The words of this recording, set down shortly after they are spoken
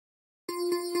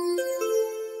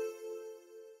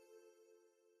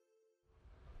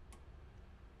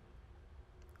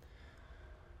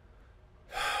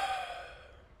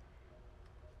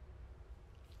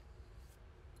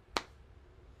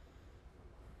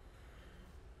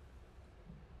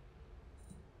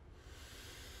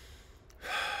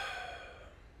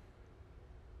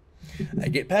I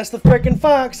get past the frickin'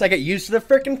 fox, I get used to the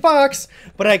frickin' fox,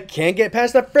 but I can't get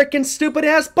past the frickin'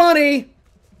 stupid-ass bunny!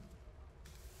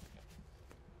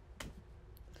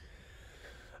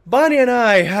 Bonnie and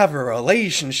I have a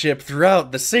relationship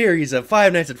throughout the series of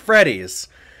Five Nights at Freddy's.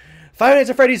 Five Nights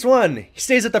at Freddy's 1, he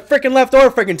stays at the frickin' left door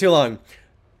frickin' too long.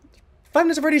 Five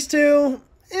Nights at Freddy's 2,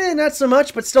 not so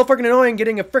much, but still frickin' annoying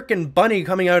getting a frickin' bunny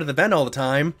coming out of the vent all the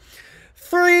time.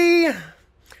 3,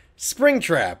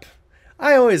 Springtrap.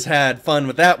 I always had fun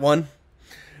with that one.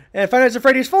 And Five Nights at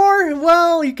Freddy's 4,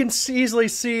 well, you can easily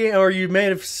see, or you may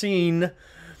have seen,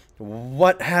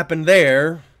 what happened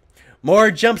there.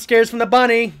 More jump scares from the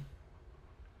bunny.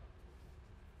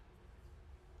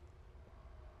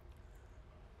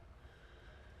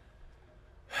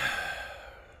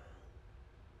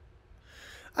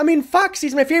 I mean,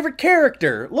 Foxy's my favorite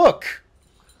character. Look.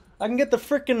 I can get the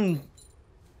frickin'...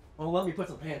 Well, let me put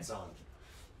some pants on.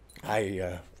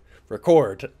 I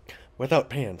record without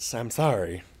pants. I'm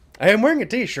sorry. I am wearing a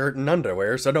t-shirt and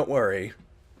underwear, so don't worry.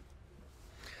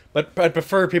 But I'd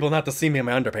prefer people not to see me in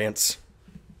my underpants.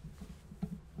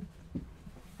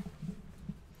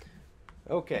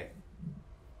 Okay.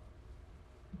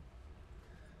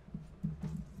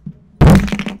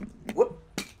 Whoop.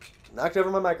 Knocked over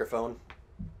my microphone.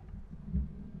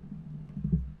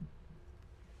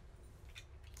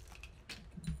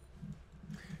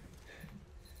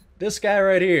 This guy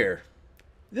right here.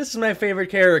 This is my favorite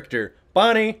character.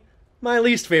 Bonnie, my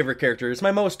least favorite character. It's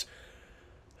my most...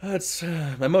 It's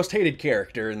my most hated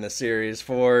character in the series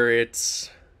for its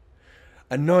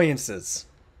annoyances.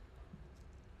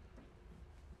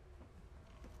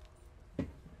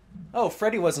 Oh,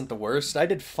 Freddy wasn't the worst. I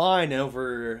did fine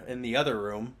over in the other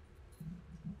room.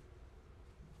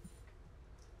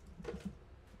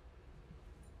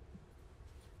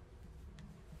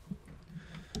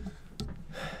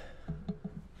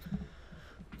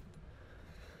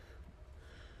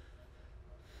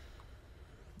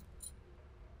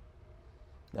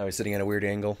 Now he's sitting at a weird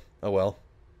angle. Oh well.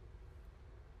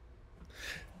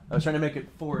 I was trying to make it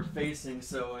forward facing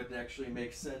so it actually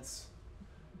makes sense.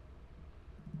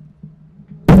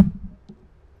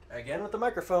 Again with the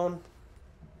microphone.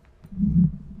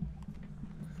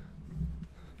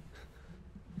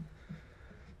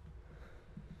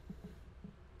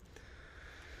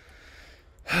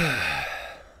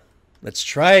 Let's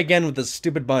try again with this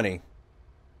stupid bunny.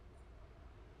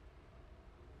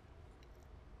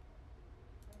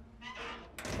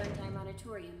 Funtime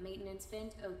Auditorium maintenance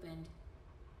vent opened.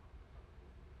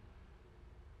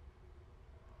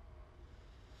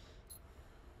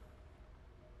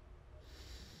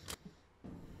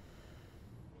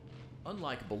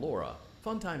 Unlike Ballora,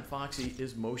 Funtime Foxy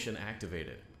is motion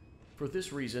activated. For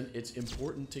this reason, it's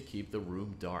important to keep the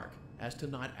room dark, as to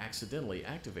not accidentally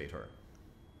activate her.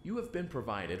 You have been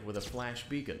provided with a flash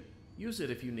beacon. Use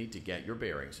it if you need to get your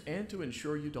bearings and to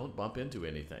ensure you don't bump into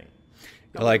anything.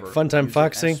 I like Funtime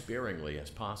Foxy. Use it as sparingly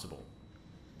as possible.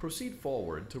 Proceed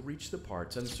forward to reach the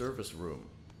parts and service room.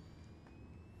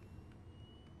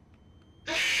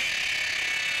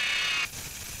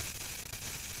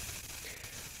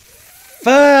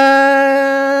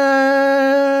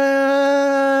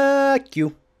 Fuck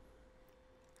you.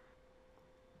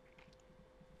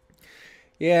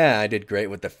 Yeah, I did great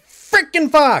with the frickin'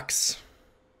 fox.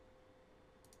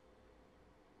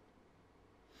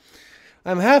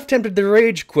 I'm half tempted to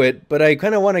rage quit, but I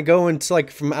kind of want to go into like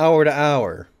from hour to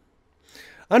hour.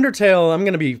 Undertale, I'm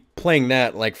going to be playing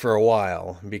that like for a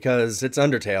while because it's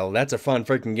Undertale. That's a fun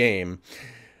freaking game.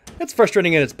 It's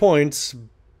frustrating at its points,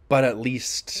 but at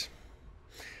least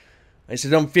I just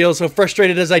don't feel so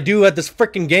frustrated as I do at this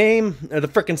frickin' game, or the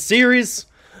frickin' series.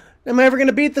 Am I ever going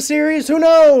to beat the series? Who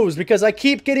knows? Because I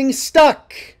keep getting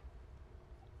stuck.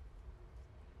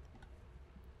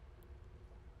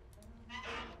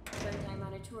 Funtime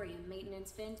Auditorium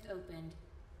maintenance vent opened.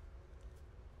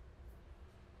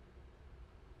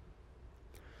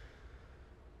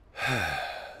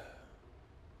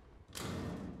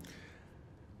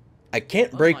 I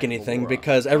can't break Unlike anything Ballora,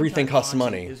 because everything Funtime costs Foxy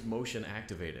money. is motion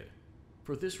activated.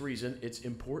 For this reason, it's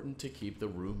important to keep the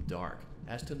room dark,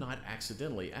 as to not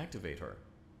accidentally activate her.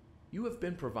 You have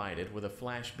been provided with a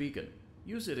flash beacon.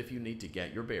 Use it if you need to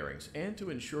get your bearings and to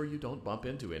ensure you don't bump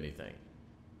into anything.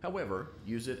 However,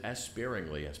 use it as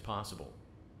sparingly as possible.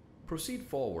 Proceed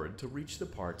forward to reach the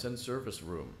parts and service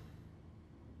room.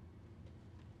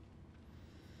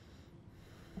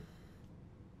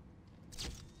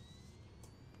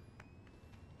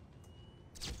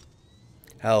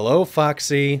 Hello,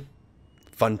 Foxy.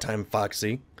 Funtime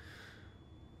Foxy.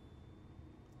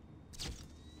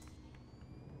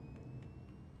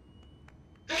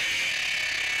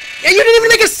 Yeah, you didn't even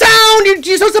make a sound! sound!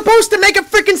 You're so supposed to make a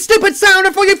freaking stupid sound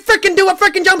before you freaking do a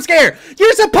freaking jump scare!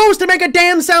 You're supposed to make a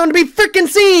damn sound to be freaking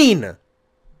seen!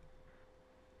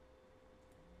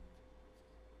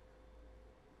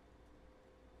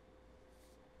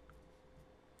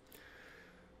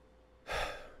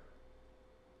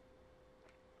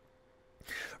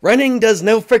 Running does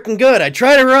no freaking good. I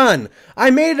try to run.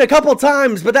 I made it a couple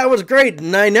times, but that was great,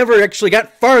 and I never actually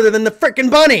got farther than the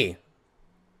freaking bunny.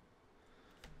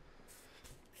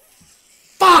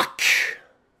 Fuck!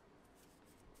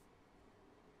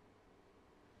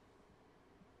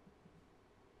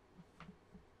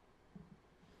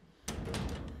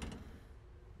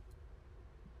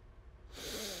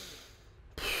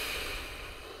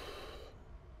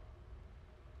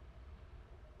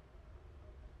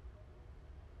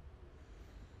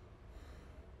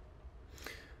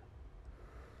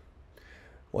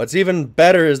 What's even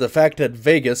better is the fact that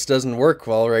Vegas doesn't work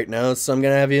well right now, so I'm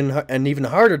going to have an even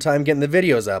harder time getting the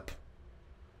videos up.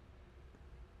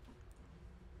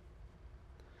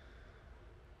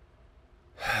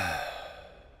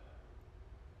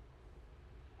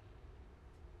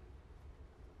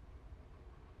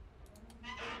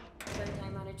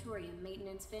 Funtime Auditorium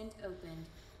maintenance vent opened.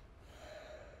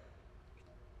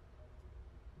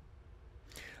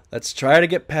 Let's try to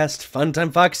get past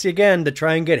Funtime Foxy again to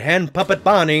try and get Hand Puppet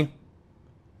Bonnie.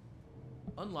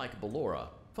 Unlike Ballora,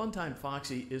 Funtime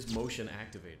Foxy is motion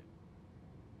activated.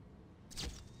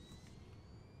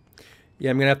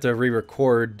 Yeah, I'm going to have to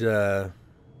re-record the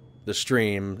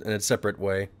stream in a separate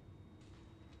way.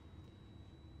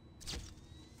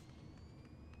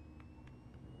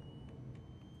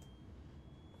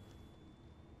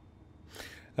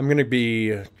 I'm going to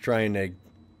be trying to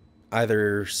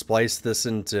either splice this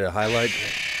into highlight.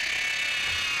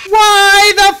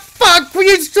 Why the fuck were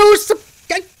you so... The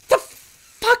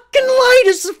fucking light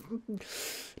is...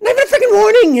 Not even a freaking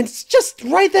warning. It's just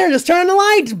right there. Just turn on the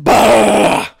light.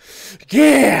 Bah!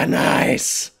 Yeah,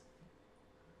 nice.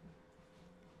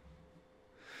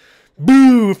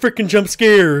 Boo! Freaking jump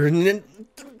scare. And then,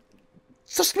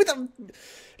 just with a...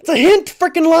 It's a hint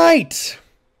freaking light.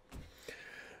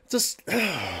 Just...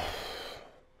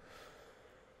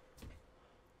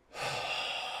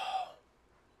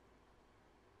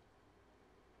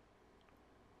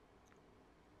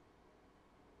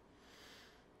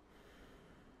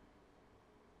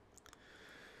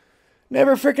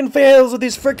 Never frickin' fails with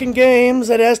these frickin' games.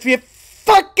 It has to be a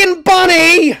fucking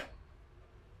bunny!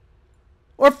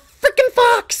 Or frickin'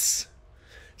 fox!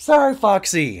 Sorry,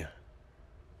 Foxy.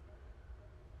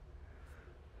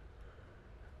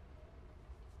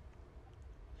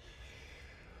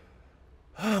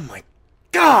 Oh my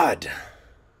god!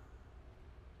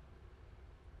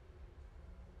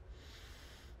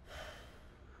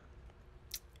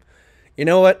 You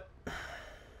know what?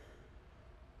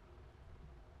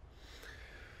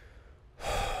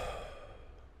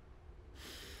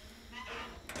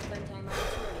 Funtime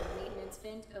Auditorium maintenance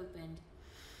vent opened.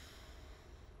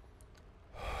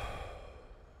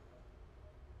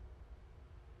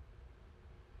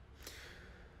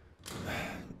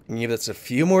 Give this a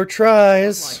few more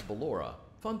tries. Like Ballora,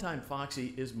 Funtime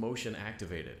Foxy is motion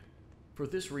activated. For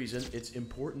this reason, it's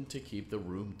important to keep the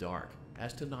room dark,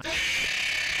 as to not...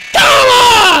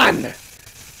 Come on!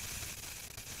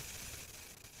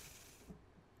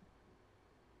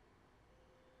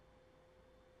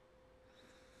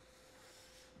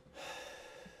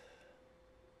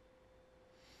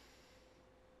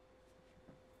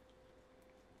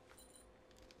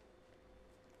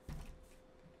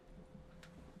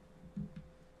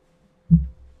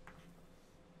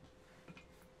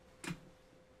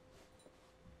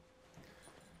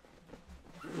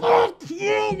 Fuck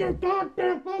you, you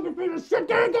goddamn fucking piece of shit!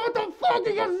 Get the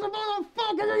fucking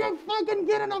motherfucker! You fucking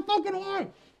get in the fucking way!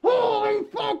 Holy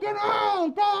fucking hell!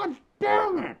 God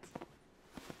damn it!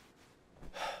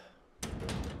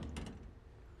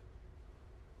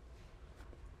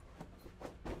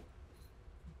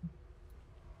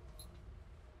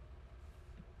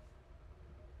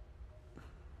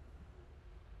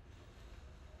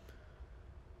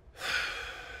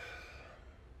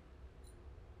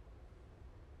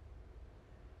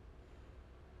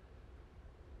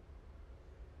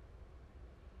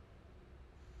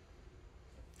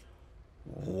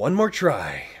 One more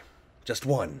try. Just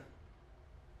one.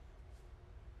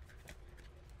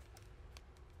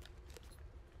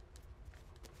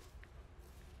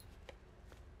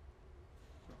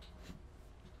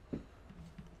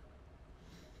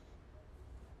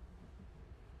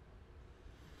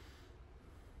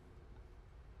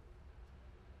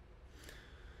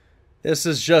 This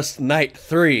is just night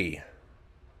 3.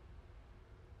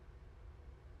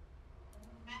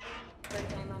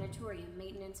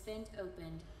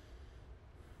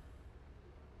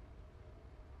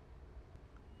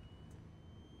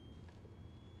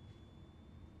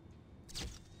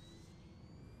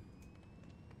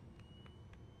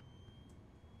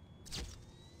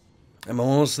 I'm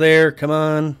almost there. Come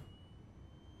on.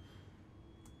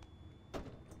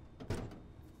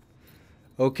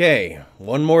 Okay,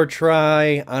 one more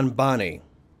try on Bonnie.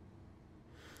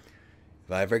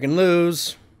 If I freaking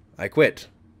lose, I quit.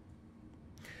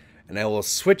 And I will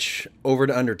switch over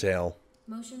to Undertale.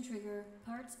 Motion trigger,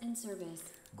 parts and service.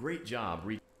 Great job.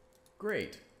 Great.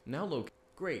 Great.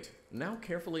 Now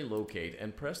carefully locate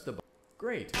and press the button.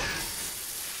 Great.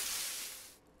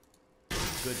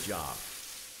 Good job.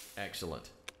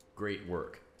 Excellent. Great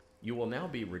work. You will now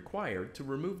be required to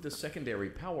remove the secondary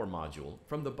power module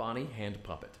from the Bonnie hand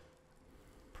puppet.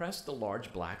 Press the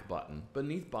large black button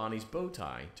beneath Bonnie's bow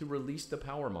tie to release the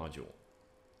power module.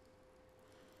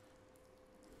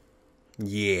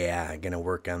 Yeah, gonna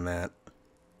work on that.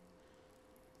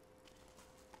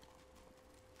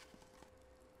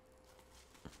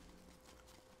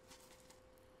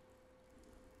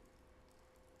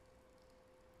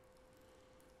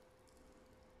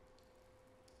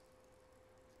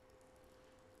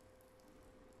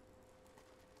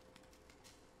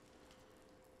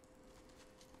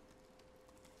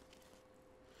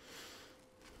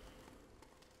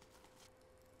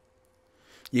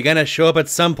 You gonna show up at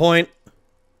some point?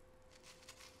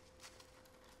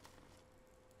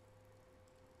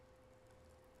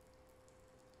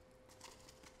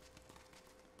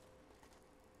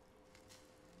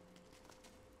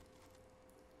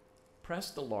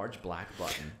 Press the large black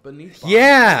button beneath.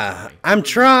 Yeah, I'm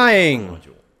trying.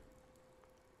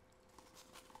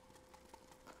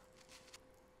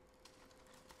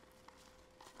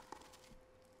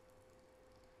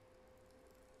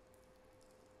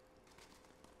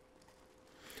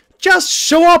 Just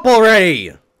show up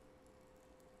already!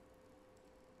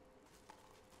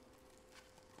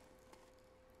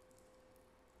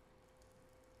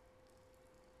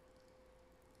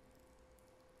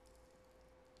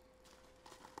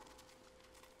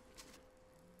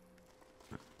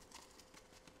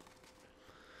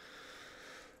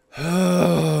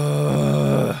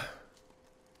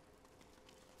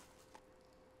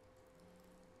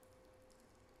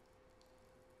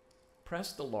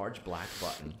 Press the large black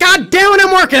button. God damn it,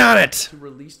 I'm working on it! To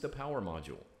release the power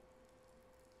module.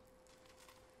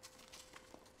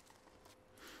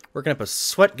 Working up a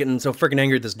sweat getting so freaking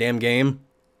angry at this damn game.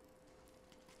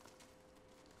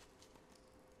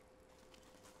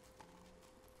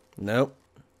 Nope.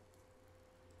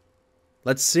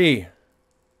 Let's see.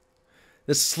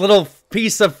 This little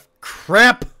piece of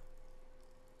crap.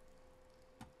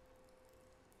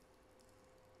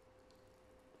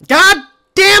 God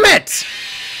damn it!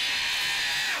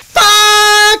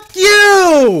 Fuck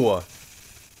you!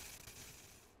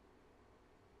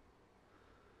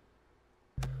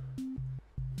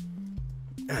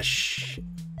 Ah, shit.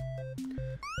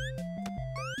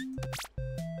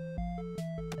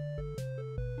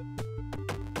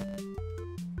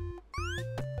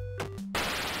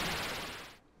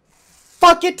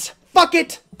 Fuck it! Fuck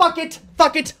it! Fuck it!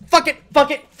 Fuck it! Fuck it!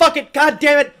 Fuck it! Fuck it! God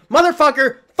damn it!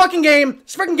 Motherfucker! Fucking game!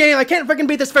 This freaking game! I can't freaking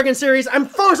beat this freaking series! I'm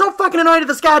so fucking annoyed at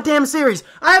this goddamn series!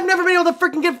 I have never been able to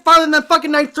freaking get farther than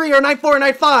fucking night 3 or night 4 or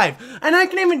night 5! And I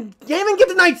can't even get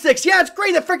to night 6! Yeah, it's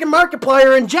great that freaking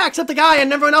Markiplier and Jack's up the guy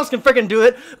and everyone else can freaking do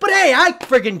it! But hey, I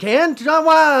freaking can!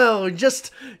 Wow,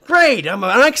 just great! I'm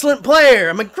an excellent player!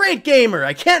 I'm a great gamer!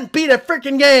 I can't beat a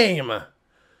freaking game!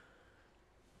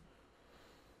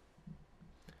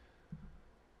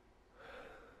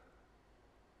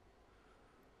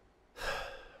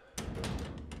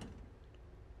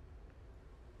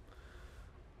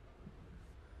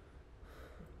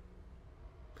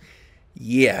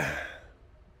 Yeah.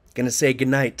 Gonna say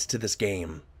goodnight to this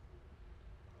game.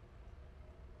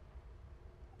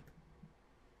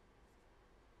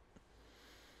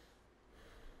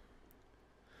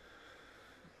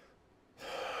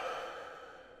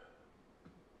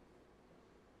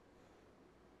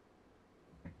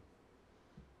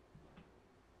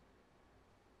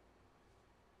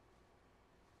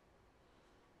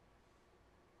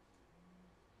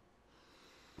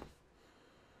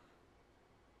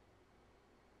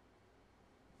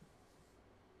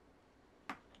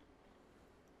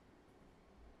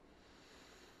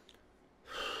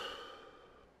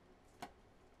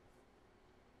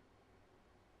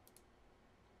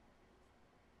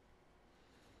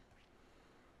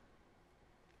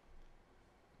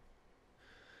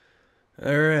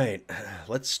 Alright,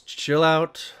 let's chill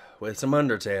out with some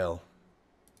Undertale.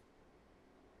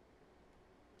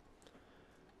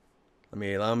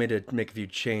 Allow me to make a few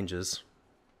changes.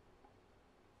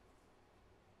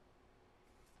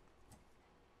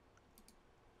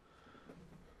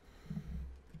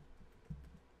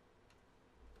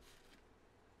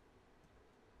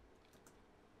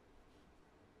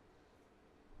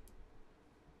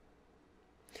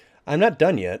 I'm not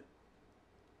done yet.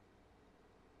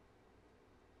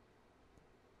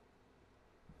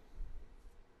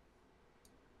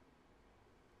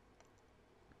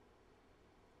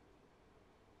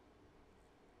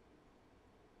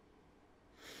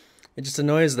 It just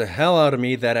annoys the hell out of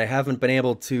me that I haven't been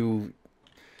able to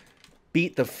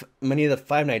beat many of the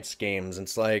Five Nights games.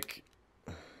 It's like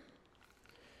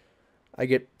I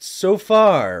get so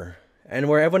far, and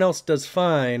where everyone else does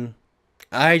fine,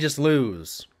 I just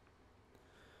lose.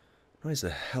 It annoys the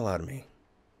hell out of me.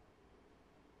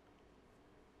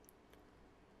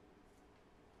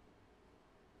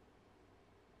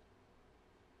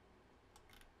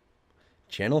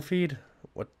 Channel feed?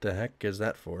 What the heck is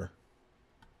that for?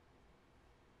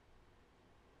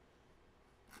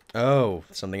 Oh,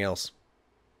 something else.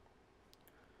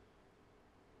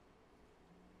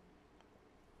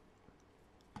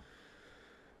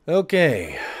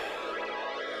 Okay.